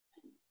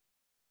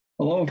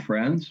Hello,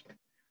 friends.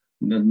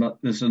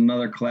 This is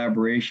another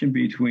collaboration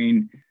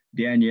between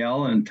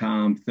Danielle and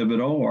Tom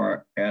Thibodeau,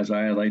 or as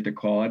I like to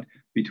call it,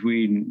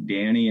 between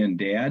Danny and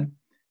Dad.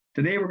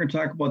 Today, we're going to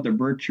talk about the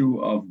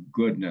virtue of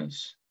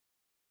goodness.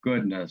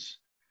 Goodness.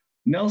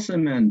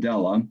 Nelson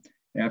Mandela,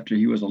 after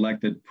he was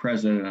elected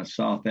president of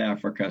South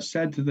Africa,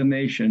 said to the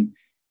nation,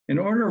 in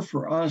order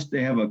for us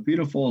to have a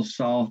beautiful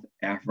South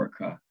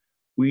Africa,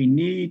 we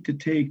need to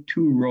take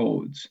two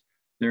roads.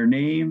 Their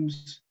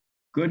names,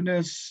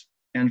 goodness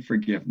and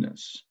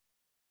forgiveness.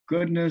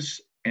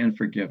 Goodness and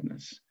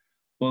forgiveness.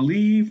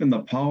 Believe in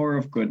the power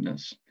of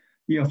goodness.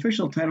 The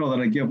official title that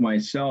I give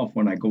myself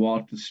when I go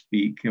out to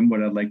speak and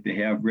what I'd like to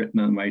have written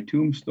on my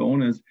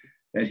tombstone is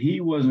that he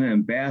was an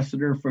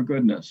ambassador for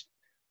goodness.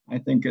 I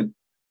think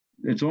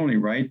it's only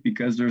right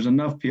because there's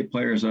enough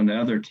players on the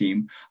other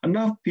team,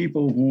 enough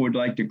people who would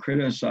like to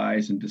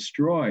criticize and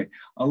destroy,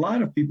 a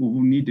lot of people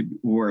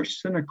who are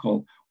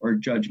cynical or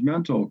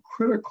judgmental,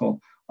 critical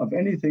of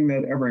anything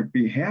that ever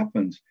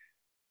happens.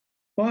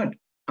 But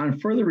on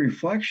further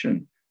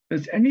reflection,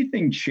 does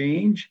anything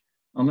change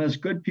unless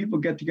good people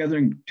get together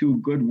and do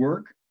good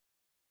work?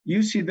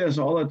 You see this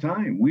all the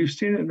time. We've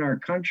seen it in our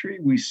country.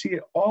 We see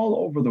it all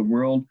over the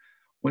world.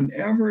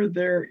 Whenever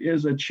there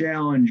is a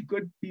challenge,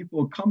 good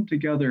people come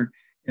together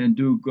and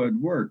do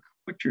good work.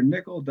 Put your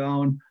nickel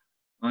down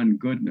on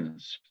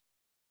goodness.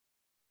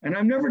 And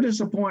I'm never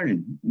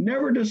disappointed,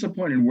 never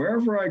disappointed.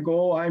 Wherever I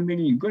go, I'm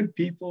meeting good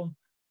people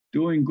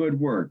doing good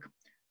work.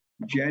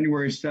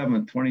 January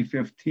 7th,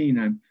 2015,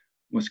 I'm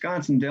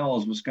Wisconsin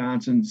Dells,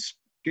 Wisconsin,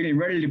 getting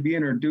ready to be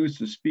introduced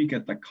to speak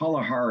at the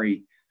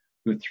Kalahari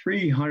with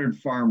 300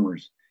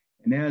 farmers.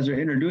 And as they're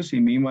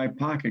introducing me, my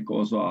pocket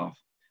goes off.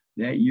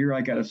 That year,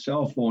 I got a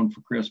cell phone for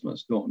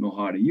Christmas. Don't know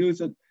how to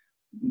use it,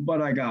 but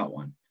I got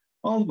one.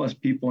 All of us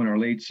people in our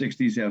late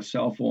 60s have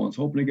cell phones,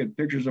 hoping to get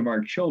pictures of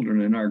our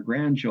children and our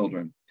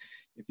grandchildren.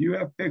 If you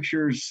have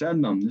pictures,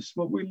 send them. This is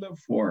what we live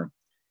for.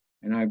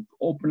 And I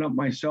open up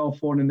my cell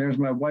phone, and there's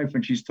my wife,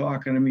 and she's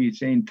talking to me,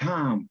 saying,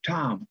 Tom.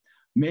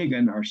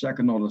 Megan, our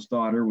second oldest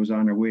daughter, was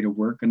on her way to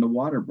work, and the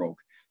water broke.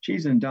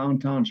 She's in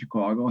downtown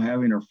Chicago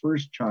having her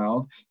first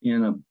child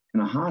in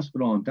a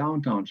hospital in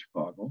downtown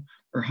Chicago.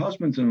 Her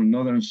husband's in the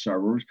northern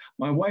suburbs.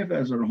 My wife,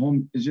 as at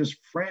home, is just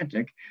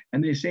frantic.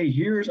 And they say,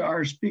 here's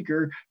our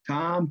speaker,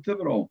 Tom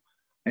Thibodeau.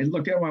 I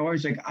looked at my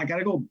wife, like, I got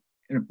to go,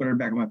 and I put her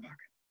back in my pocket.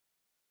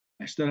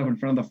 I stood up in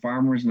front of the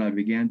farmers and I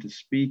began to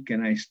speak,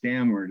 and I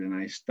stammered and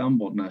I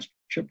stumbled and I was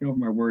tripping over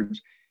my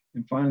words.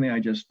 And finally, I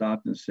just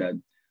stopped and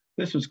said,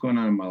 this is what's going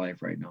on in my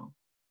life right now.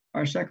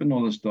 Our second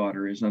oldest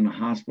daughter is in the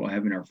hospital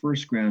having our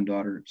first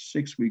granddaughter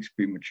 6 weeks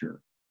premature.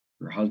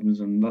 Her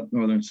husband's in the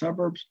northern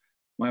suburbs.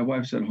 My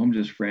wife's at home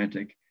just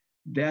frantic.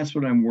 That's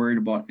what I'm worried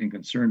about and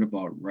concerned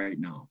about right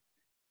now.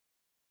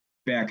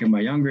 Back in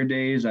my younger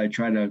days, I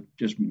tried to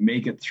just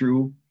make it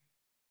through,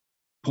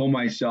 pull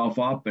myself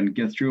up and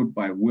get through it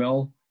by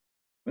will.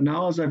 But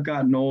now as I've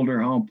gotten older,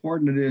 how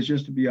important it is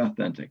just to be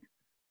authentic.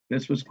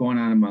 That's what's going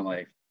on in my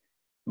life.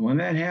 And when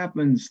that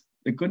happens,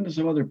 the goodness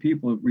of other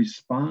people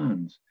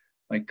responds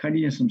by cutting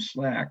you some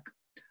slack.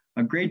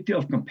 A great deal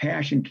of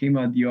compassion came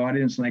out of the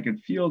audience, and I could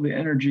feel the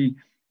energy,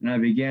 and I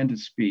began to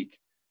speak.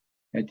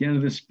 At the end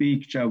of the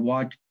speech, I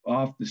walked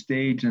off the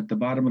stage, and at the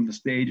bottom of the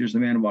stage, there's a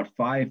man about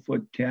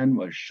 5'10"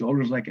 with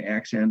shoulders like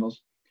axe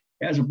handles.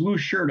 He has a blue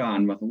shirt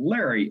on with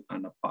Larry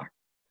on the pocket.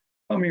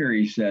 Come here,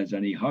 he says,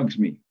 and he hugs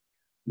me.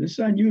 This is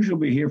unusual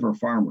behavior for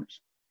farmers.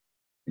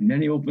 And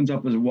then he opens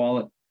up his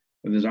wallet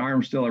with his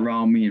arm still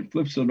around me and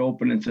flips it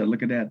open and said,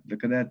 look at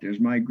that, there's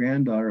my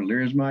granddaughter,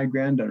 there's my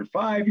granddaughter,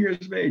 5 years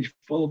of age,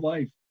 full of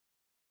life.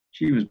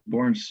 She was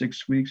born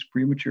 6 weeks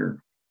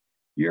premature.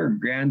 Your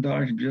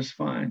granddaughter's just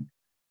fine.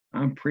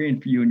 I'm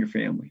praying for you and your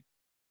family.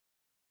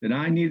 Did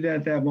I need that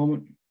at that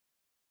moment?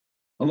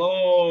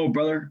 Hello,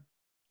 brother,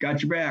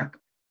 got your back.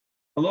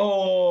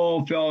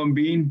 Hello, fellow and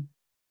bean.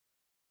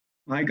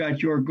 I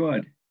got your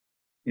good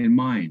in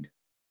mind.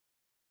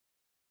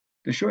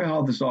 To show you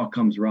how this all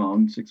comes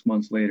around, 6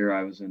 months later,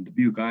 I was in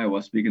Dubuque,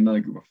 Iowa, speaking to another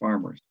group of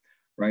farmers.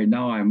 Right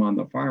now, I'm on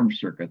the farm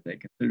circuit. They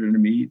consider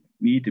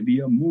me to be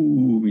a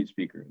moving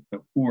speaker. It's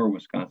a poor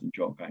Wisconsin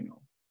joke, I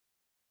know.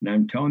 And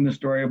I'm telling the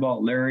story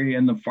about Larry,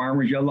 and the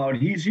farmers yell out,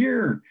 he's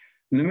here.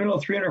 In the middle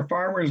of 300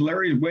 farmers,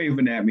 Larry's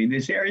waving at me. They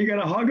say, are you going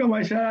to hug him?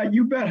 I said,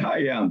 you bet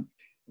I am.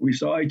 We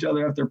saw each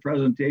other after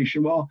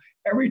presentation. Well,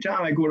 every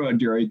time I go to a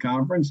dairy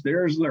conference,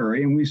 there's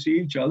Larry, and we see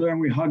each other, and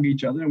we hug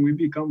each other, and we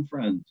become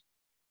friends.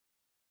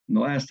 And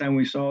the last time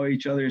we saw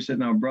each other, he said,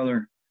 now,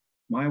 brother,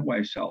 my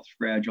wife's health's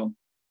fragile.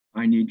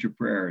 I need your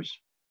prayers.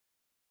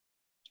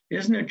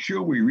 Isn't it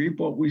true we reap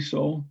what we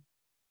sow?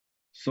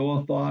 Sow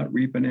a thought,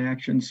 reap an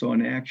action. Sow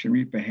an action,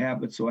 reap a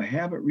habit. Sow a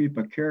habit, reap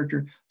a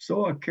character.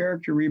 Sow a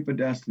character, reap a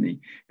destiny.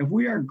 If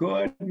we are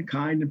good and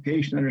kind and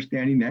patient,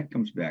 understanding, that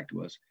comes back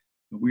to us.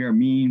 If we are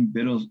mean,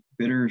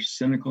 bitter,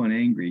 cynical, and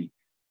angry,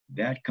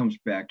 that comes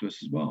back to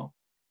us as well.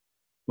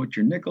 Put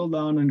your nickel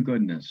down on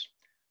goodness.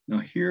 Now,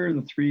 here are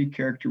the three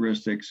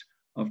characteristics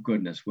of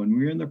goodness. When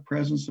we're in the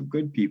presence of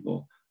good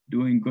people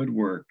doing good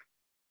work,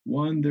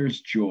 one,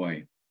 there's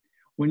joy.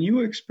 When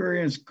you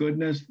experience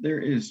goodness, there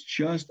is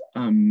just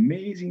an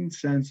amazing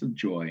sense of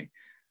joy.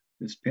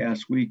 This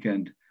past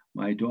weekend,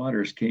 my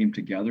daughters came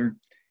together,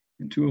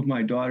 and two of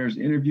my daughters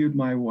interviewed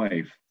my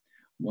wife.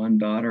 One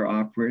daughter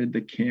operated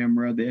the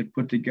camera. They had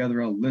put together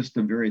a list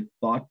of very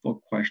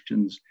thoughtful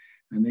questions,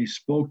 and they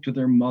spoke to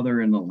their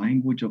mother in the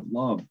language of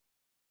love.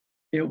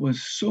 It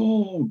was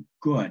so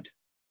good,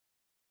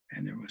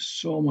 and there was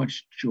so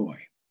much joy.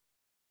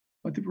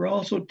 But there were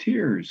also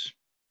tears,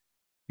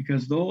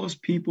 because those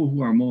people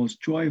who are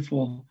most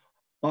joyful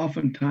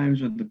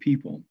oftentimes are the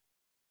people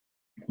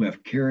who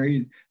have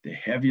carried the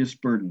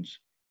heaviest burdens.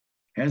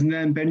 Hasn't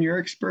that been your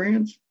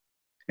experience?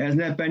 Hasn't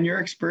that been your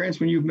experience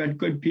when you've met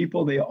good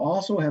people? They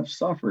also have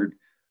suffered.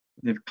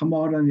 They've come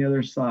out on the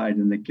other side,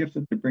 and the gift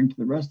that they bring to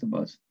the rest of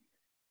us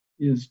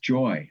is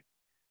joy.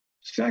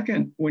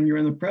 Second, when you're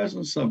in the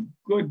presence of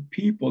good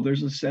people,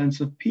 there's a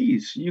sense of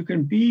peace. You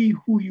can be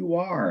who you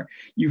are.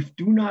 You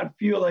do not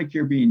feel like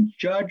you're being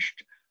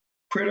judged,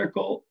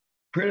 critical,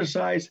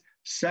 criticized,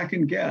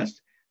 second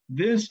guessed.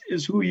 This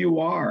is who you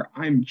are.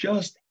 I'm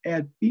just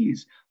at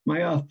peace,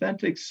 my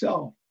authentic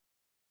self.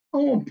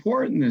 How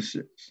important this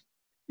is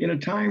in a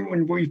time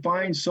when we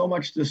find so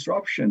much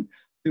disruption,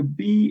 to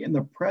be in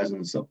the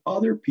presence of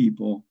other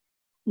people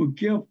who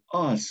give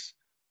us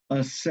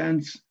a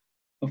sense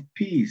of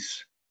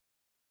peace.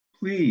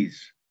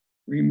 Please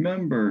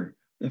remember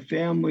the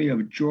family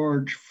of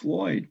George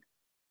Floyd,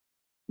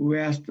 who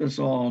asked us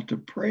all to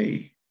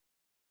pray.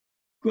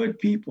 Good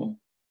people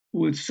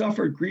who had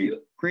suffered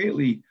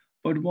greatly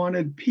but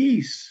wanted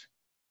peace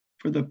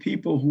for the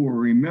people who were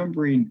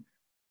remembering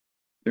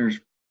their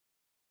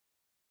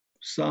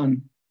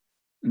son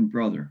and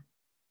brother.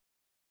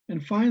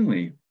 And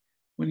finally,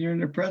 when you're in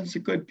the presence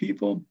of good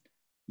people,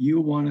 you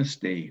want to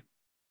stay.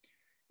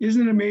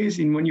 Isn't it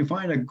amazing when you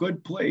find a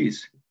good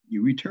place,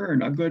 you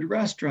return, a good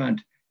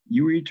restaurant,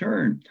 you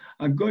return,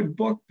 a good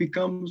book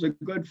becomes a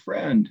good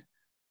friend.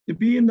 To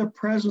be in the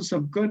presence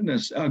of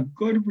goodness, a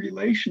good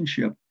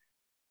relationship,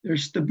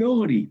 there's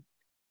stability,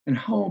 and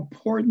how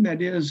important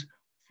that is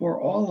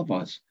for all of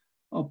us,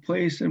 a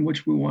place in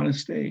which we want to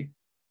stay.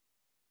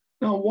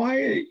 Now,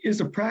 why is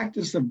the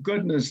practice of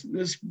goodness,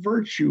 this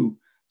virtue,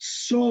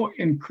 so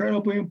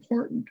incredibly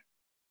important?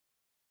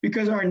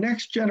 Because our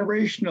next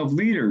generation of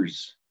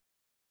leaders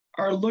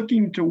are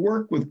looking to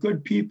work with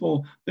good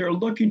people. They're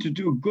looking to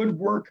do good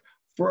work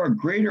for a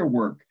greater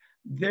work.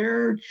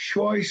 Their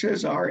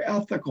choices are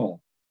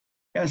ethical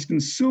as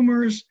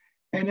consumers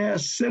and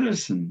as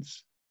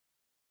citizens.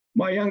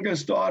 My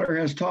youngest daughter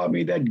has taught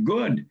me that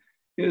good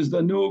is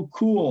the new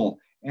cool,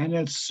 and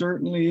it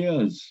certainly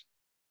is.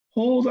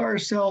 Hold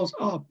ourselves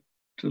up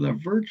to the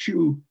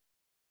virtue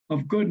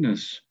of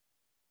goodness.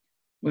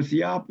 What's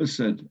the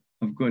opposite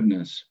of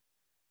goodness?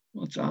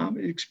 Well, it's an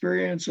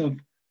experience of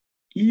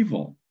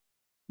evil,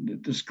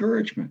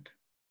 discouragement,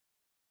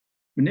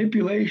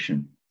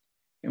 manipulation.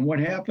 And what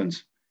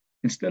happens?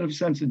 Instead of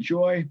sense of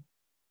joy,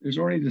 there's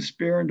only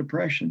despair and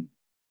depression.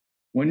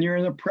 When you're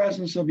in the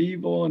presence of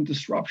evil and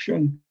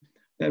disruption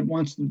that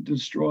wants to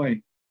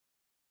destroy,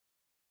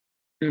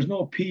 there's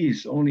no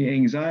peace, only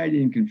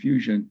anxiety and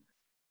confusion.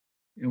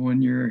 And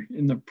when you're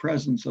in the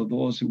presence of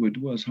those who would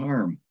do us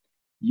harm,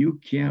 you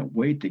can't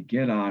wait to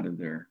get out of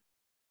there.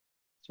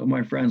 So,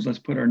 my friends, let's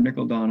put our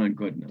nickel down on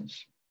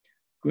goodness.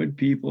 Good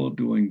people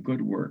doing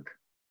good work,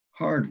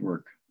 hard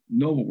work,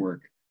 noble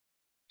work,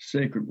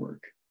 sacred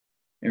work.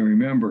 And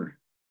remember,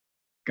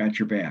 got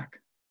your back.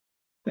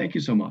 Thank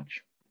you so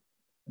much.